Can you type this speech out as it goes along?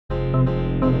There's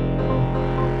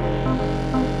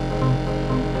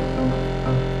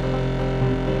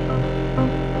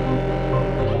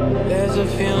a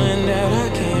feeling that I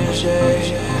can't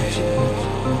shake.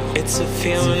 It's a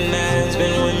feeling that's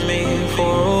been with me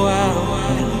for a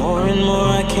while, and more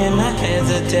I cannot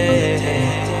hesitate.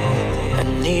 I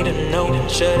need to know,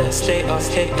 should I stay or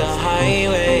take the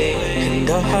highway? And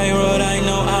the high road I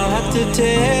know I'll have to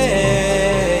take.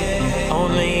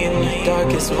 Only in the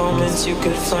darkest moments you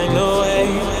could find a way.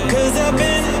 'Cause I've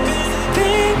been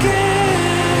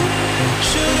thinking,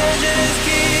 should I just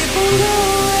keep on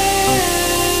going?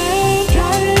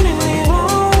 Driving in the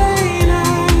all late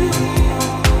night,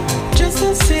 just to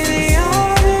see the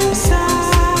other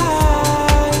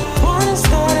side. Wanna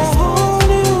start a whole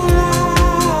new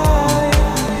life,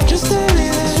 just to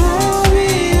leave this world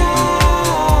behind.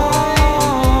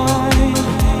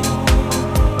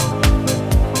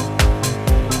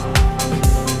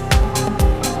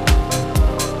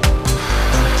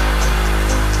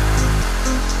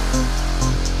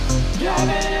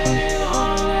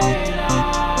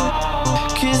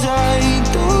 Cause I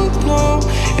don't know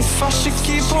if I should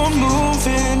keep on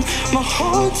moving. My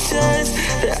heart says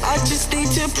that I just need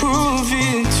to prove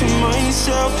it to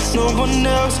myself, no one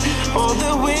else. All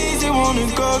the ways they wanna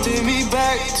go, take me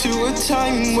back to a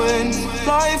time when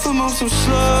life would move so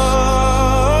slow.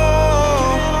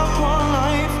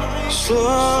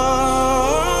 Slow.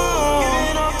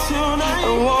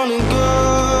 I wanna go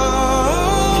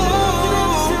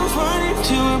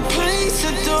to a place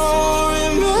I don't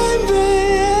remember.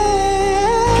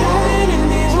 Driving in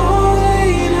the all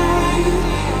late night,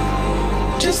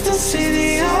 just to see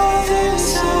the other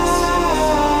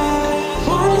side.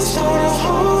 Wanna start a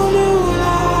whole